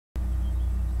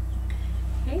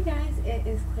Hey guys, it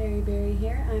is Clary Berry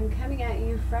here. I'm coming at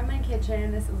you from my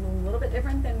kitchen. This is a little bit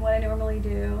different than what I normally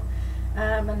do.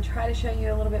 I'm going to try to show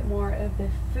you a little bit more of the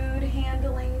food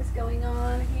handlings going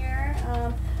on here,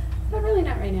 but really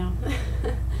not right now.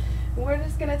 We're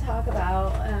just going to talk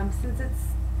about,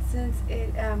 since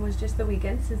it was just the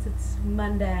weekend, since it's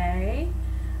Monday,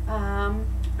 I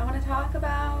want to talk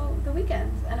about the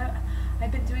weekends. And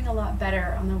I've been doing a lot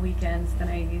better on the weekends than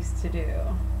I used to do.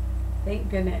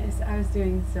 Thank goodness. I was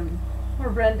doing some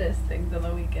horrendous things on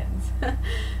the weekends.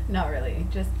 Not really,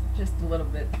 just a little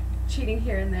bit cheating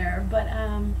here and there, but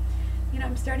you know,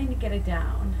 I'm starting to get it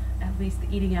down, at least the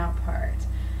eating out part.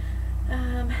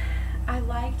 I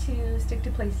like to stick to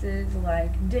places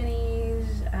like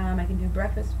Denny's. I can do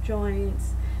breakfast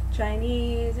joints,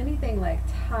 Chinese, anything like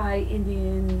Thai,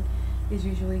 Indian is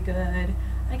usually good.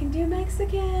 I can do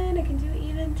Mexican, I can do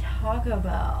even Taco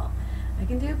Bell. I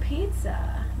can do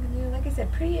pizza. I can do, like I said,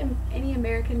 any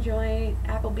American joint,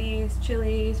 Applebee's,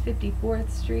 Chili's, 54th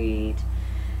Street,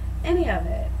 any of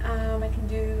it. I can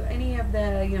do any of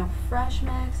the, you know, fresh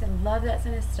mix. I love that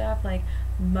kind of stuff, like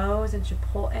Moe's and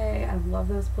Chipotle. I love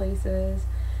those places.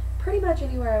 Pretty much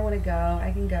anywhere I want to go,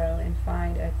 I can go and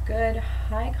find a good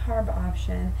high carb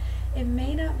option. It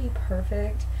may not be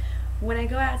perfect. When I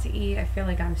go out to eat, I feel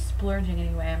like I'm splurging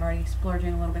anyway. I'm already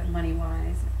splurging a little bit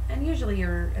money-wise. And usually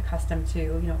you're accustomed to,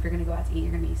 you know, if you're going to go out to eat,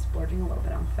 you're going to be splurging a little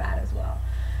bit on fat as well.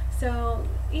 So,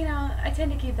 you know, I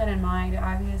tend to keep that in mind.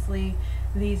 Obviously,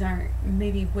 these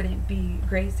wouldn't be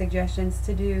great suggestions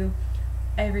to do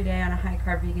every day on a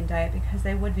high-carb vegan diet because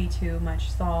they would be too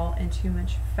much salt and too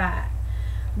much fat.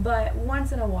 But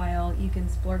once in a while, you can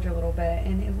splurge a little bit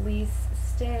and at least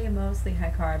stay mostly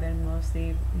high-carb and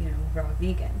mostly, you know, raw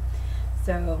vegan.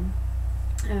 So,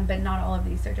 but not all of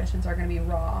these suggestions are going to be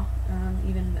raw.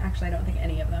 Even actually, I don't think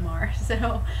any of them are.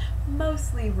 So,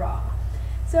 mostly raw.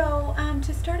 So,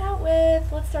 to start out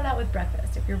with, let's start out with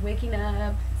breakfast. If you're waking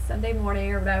up Sunday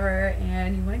morning or whatever,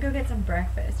 and you want to go get some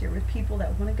breakfast, you're with people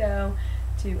that want to go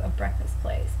to a breakfast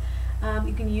place.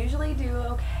 You can usually do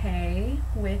okay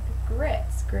with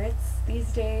grits. Grits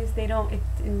these days, they don't,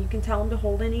 and you can tell them to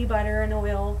hold any butter and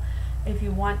oil if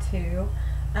you want to.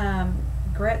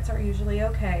 Grits are usually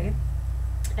okay,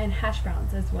 and hash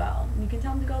browns as well. You can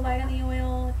tell them to go light on the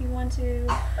oil if you want to.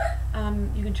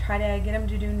 You can try to get them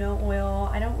to do no oil.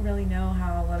 I don't really know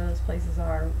how a lot of those places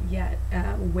are yet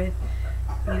with,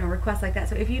 you know, requests like that.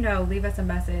 So if you know, leave us a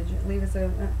message, leave us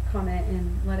a comment,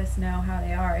 and let us know how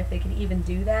they are, if they can even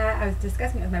do that. I was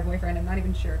discussing it with my boyfriend. I'm not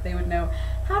even sure if they would know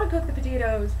how to cook the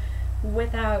potatoes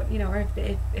without, you know, or if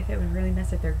it would really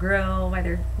mess up their grill,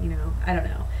 whether, you know, I don't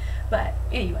know. But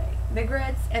anyway, the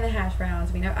grits and the hash browns.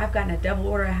 I mean, I've gotten a double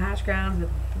order of hash browns with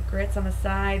grits on the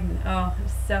side, and oh, it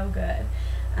was so good.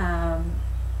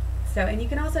 And you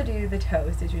can also do the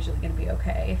toast is usually going to be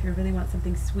okay. If you really want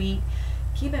something sweet,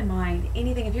 keep in mind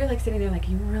anything, if you're like sitting there like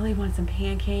you really want some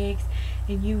pancakes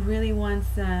and you really want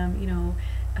some, you know,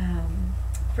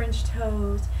 French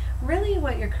toast, really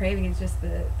what you're craving is just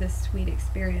the sweet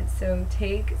experience. So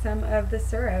take some of the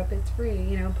syrup, it's free,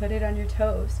 you know, put it on your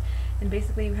toast, and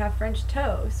basically you have French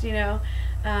toast, you know.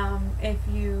 If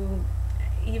you,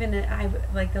 even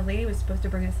like the lady was supposed to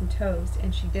bring us some toast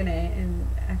and she didn't, and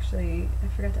actually I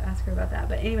forgot to ask her about that,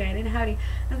 but anyway, I didn't have any.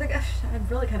 I was like, I'm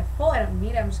really kind of full, I don't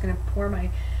need it, I'm just going to pour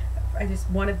I just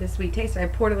wanted the sweet taste, so I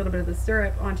poured a little bit of the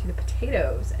syrup onto the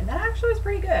potatoes, and that actually was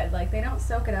pretty good. Like, they don't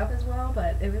soak it up as well,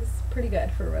 but it was pretty good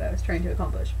for what I was trying to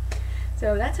accomplish.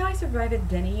 So that's how I survive at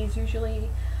Denny's usually.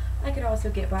 I could also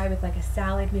get by with like a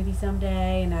salad maybe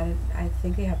someday, and I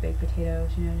think they have baked potatoes,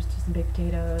 you know, just some baked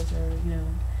potatoes, or, you know,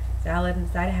 salad and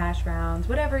a side of hash browns,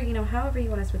 whatever, you know, however you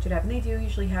want to switch it up. And they do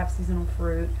usually have seasonal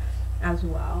fruit as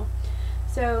well.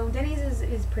 So Denny's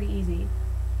is pretty easy.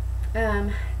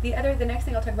 The next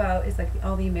thing I'll talk about is like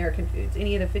all the American foods.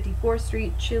 Any of the 54th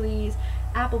Street, Chili's,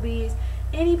 Applebee's,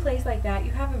 any place like that,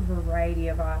 you have a variety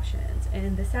of options.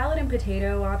 And the salad and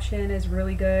potato option is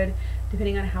really good.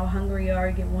 Depending on how hungry you are,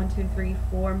 you get 1, 2, 3,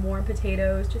 4 more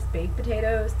potatoes, just baked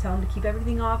potatoes. Tell them to keep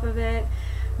everything off of it.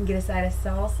 And get a side of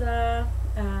salsa.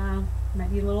 Might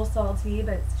be a little salty,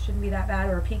 but it shouldn't be that bad.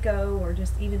 Or a pico, or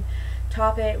just even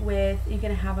top it with, you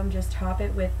can have them just top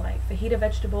it with like fajita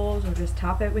vegetables, or just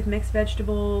top it with mixed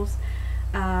vegetables.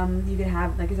 You can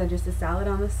have, like I said, just a salad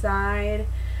on the side.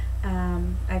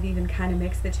 I've even kind of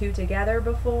mixed the two together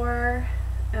before.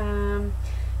 You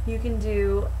can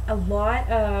do a lot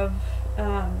of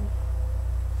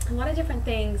different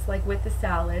things, like with the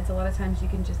salads. A lot of times you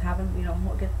can just have them, you know,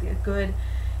 get a good,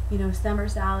 you know, summer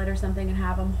salad or something, and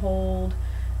have them hold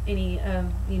any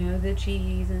of, you know, the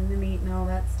cheese and the meat and all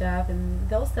that stuff, and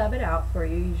they'll sub it out for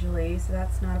you usually, so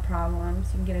that's not a problem.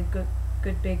 So you can get a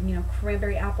good big,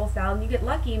 cranberry apple salad, and you get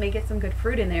lucky, you may get some good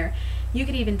fruit in there. You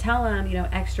could even tell them,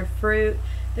 extra fruit.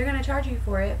 They're going to charge you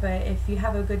for it, but if you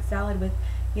have a good salad with,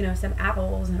 some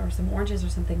apples or some oranges or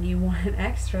something, you want an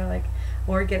extra,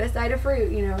 or get a side of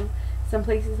fruit, Some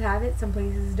places have it, some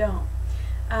places don't.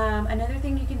 Another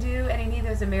thing you can do at any of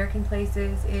those American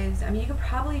places is, you could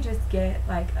probably just get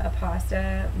like a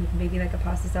pasta, maybe like a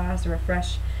pasta sauce or a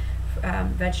fresh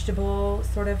vegetable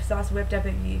sort of sauce whipped up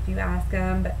if you ask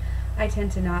them, but I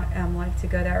tend to not like to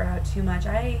go that route too much.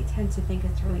 I tend to think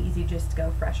it's really easy just to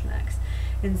go fresh mix.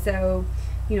 And so,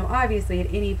 obviously at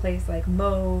any place like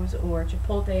Moe's or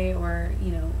Chipotle or,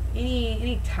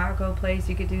 any taco place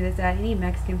you could do this at, any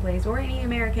Mexican place or any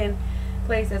American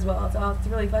place as well. It's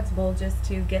really flexible just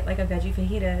to get like a veggie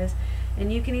fajitas,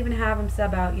 and you can even have them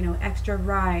sub out, extra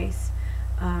rice,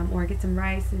 or get some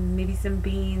rice and maybe some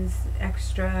beans,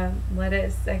 extra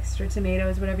lettuce, extra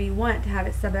tomatoes, whatever you want to have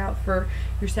it sub out for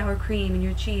your sour cream and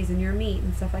your cheese and your meat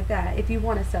and stuff like that. If you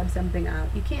want to sub something out,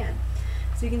 you can.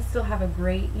 So you can still have a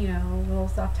great, little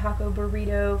soft taco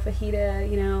burrito,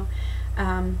 fajita,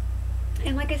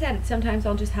 and like I said, sometimes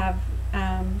I'll just have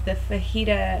the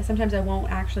fajita. Sometimes I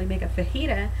won't actually make a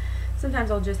fajita.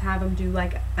 Sometimes I'll just have them do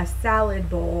like a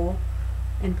salad bowl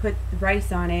and put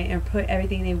rice on it, or put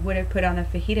everything they would have put on the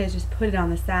fajitas, just put it on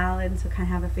the salad. So kind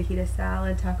of have a fajita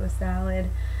salad, taco salad.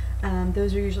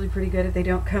 Those are usually pretty good if they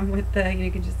don't come with the, you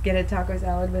can just get a taco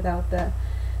salad without the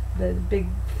big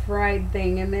fried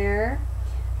thing in there.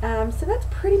 So that's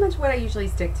pretty much what I usually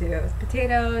stick to, is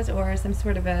potatoes or some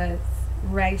sort of a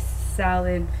rice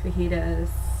salad, fajitas,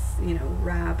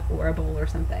 wrap or a bowl or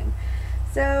something.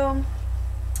 So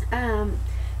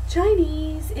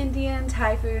Chinese, Indian,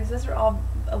 Thai foods, those are all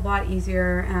a lot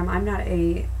easier. I'm not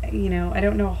I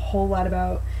don't know a whole lot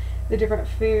about the different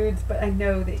foods, but I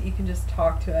know that you can just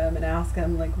talk to them and ask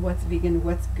them like what's vegan,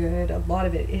 what's good. A lot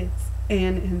of it is,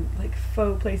 and in like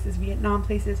pho places, Vietnam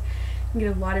places, you can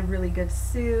get a lot of really good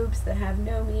soups that have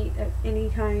no meat of any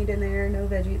kind in there, no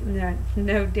veggies,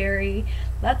 no dairy,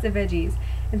 lots of veggies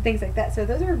and things like that. So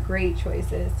those are great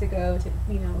choices to go to.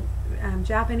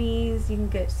 Japanese, you can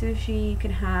get sushi, you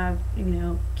can have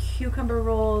cucumber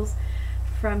rolls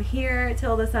from here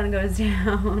till the sun goes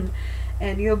down,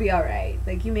 and you'll be all right.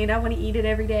 Like, you may not want to eat it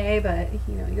every day, but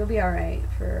you'll be all right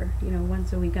for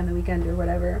once a week on the weekend or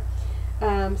whatever.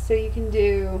 So you can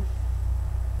do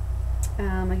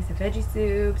like I said, veggie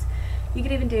soups. You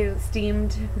can even do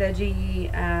steamed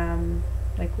veggie,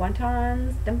 like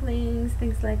wontons, dumplings,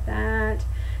 things like that.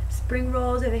 Spring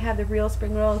rolls, if they have the real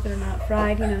spring rolls that are not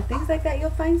fried, things like that. You'll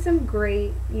find some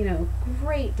great,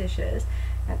 great dishes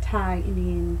at Thai,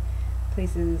 Indian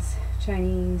places,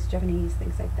 Chinese, Japanese,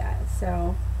 things like that.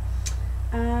 So,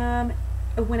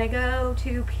 when I go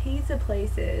to pizza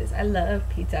places, I love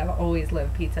pizza. I've always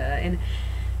loved pizza, and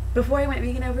before I went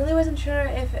vegan, I really wasn't sure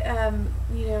if,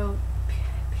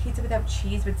 pizza without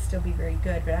cheese would still be very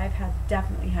good, but I've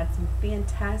definitely had some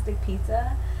fantastic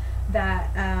pizza that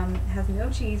has no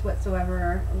cheese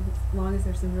whatsoever. As long as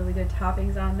there's some really good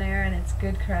toppings on there and it's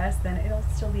good crust, then it'll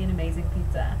still be an amazing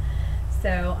pizza.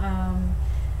 So,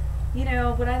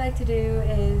 what I like to do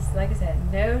is, like I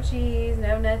said, no cheese,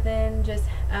 no nothing, just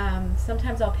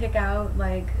sometimes I'll pick out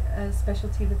like a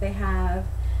specialty that they have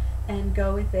and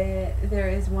go with it. There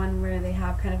is one where they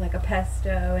have kind of like a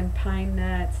pesto and pine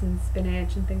nuts and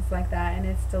spinach and things like that, and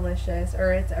it's delicious.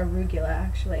 Or it's arugula,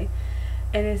 actually.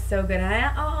 It is so good. And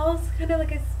I'll also kind of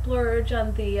like a splurge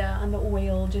on the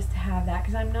oil just to have that,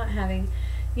 because I'm not having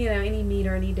any meat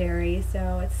or any dairy,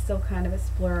 so it's still kind of a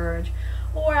splurge.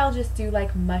 Or I'll just do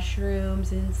like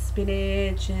mushrooms and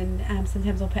spinach, and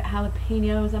sometimes I'll put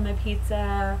jalapenos on my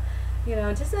pizza.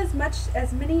 Just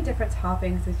as many different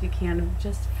toppings as you can.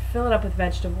 Just fill it up with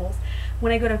vegetables.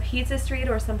 When I go to Pizza Street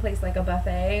or someplace like a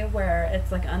buffet where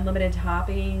it's like unlimited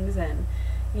toppings, and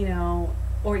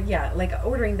or like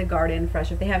ordering the garden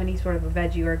fresh, if they have any sort of a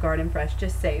veggie or a garden fresh,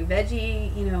 just say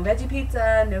veggie, veggie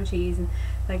pizza, no cheese, and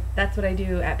like that's what I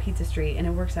do at Pizza Street, and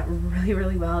it works out really,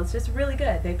 really well. It's just really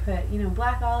good. They put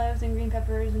black olives and green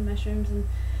peppers and mushrooms and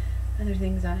other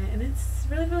things on it, and it's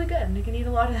really, really good, and you can eat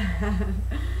a lot of that.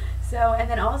 So, and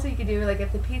then also you could do, like,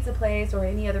 if the pizza place or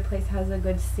any other place has a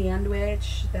good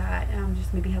sandwich that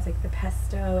just maybe has like the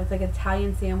pesto, it's like an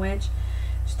Italian sandwich,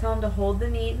 just tell them to hold the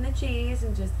meat and the cheese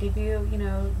and just give you,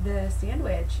 the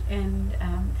sandwich, and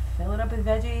fill it up with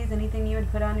veggies, anything you would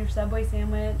put on your Subway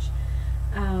sandwich.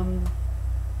 You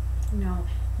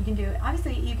can do,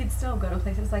 obviously you could still go to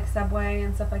places like Subway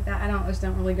and stuff like that. I just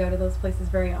don't really go to those places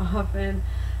very often.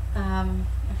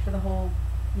 After the whole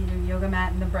yoga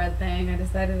mat and the bread thing, I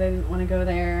decided I didn't want to go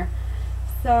there.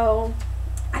 So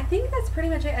I think that's pretty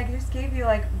much it. I just gave you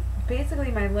like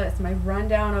basically my list, my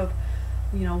rundown of,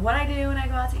 you know, what I do when I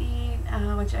go out to eat,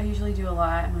 which I usually do a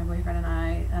lot, my boyfriend and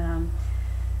I,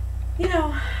 you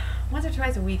know, once or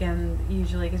twice a weekend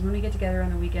usually, because when we get together on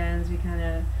the weekends, we kind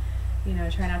of, you know,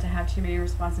 try not to have too many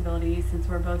responsibilities since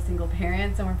we're both single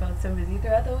parents and we're both so busy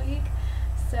throughout the week.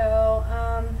 So,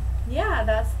 yeah,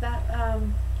 that's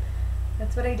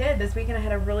what I did this weekend. I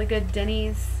had a really good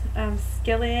Denny's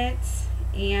skillet,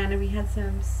 and we had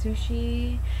some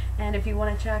sushi. And if you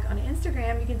want to check on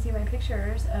Instagram, you can see my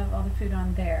pictures of all the food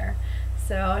on there.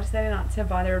 So I decided not to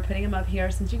bother putting them up here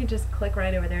since you can just click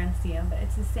right over there and see them. But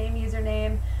it's the same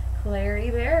username, Clary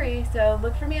Berry. So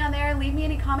look for me on there. Leave me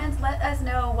any comments. Let us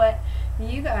know what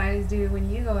you guys do when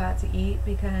you go out to eat,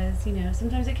 because, you know,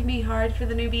 sometimes it can be hard for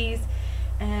the newbies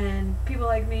and people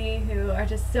like me who are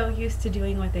just so used to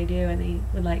doing what they do, and they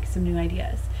would like some new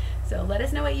ideas. So let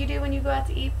us know what you do when you go out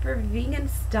to eat for vegan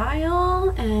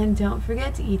style, and don't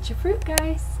forget to eat your fruit,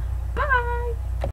 guys. Bye!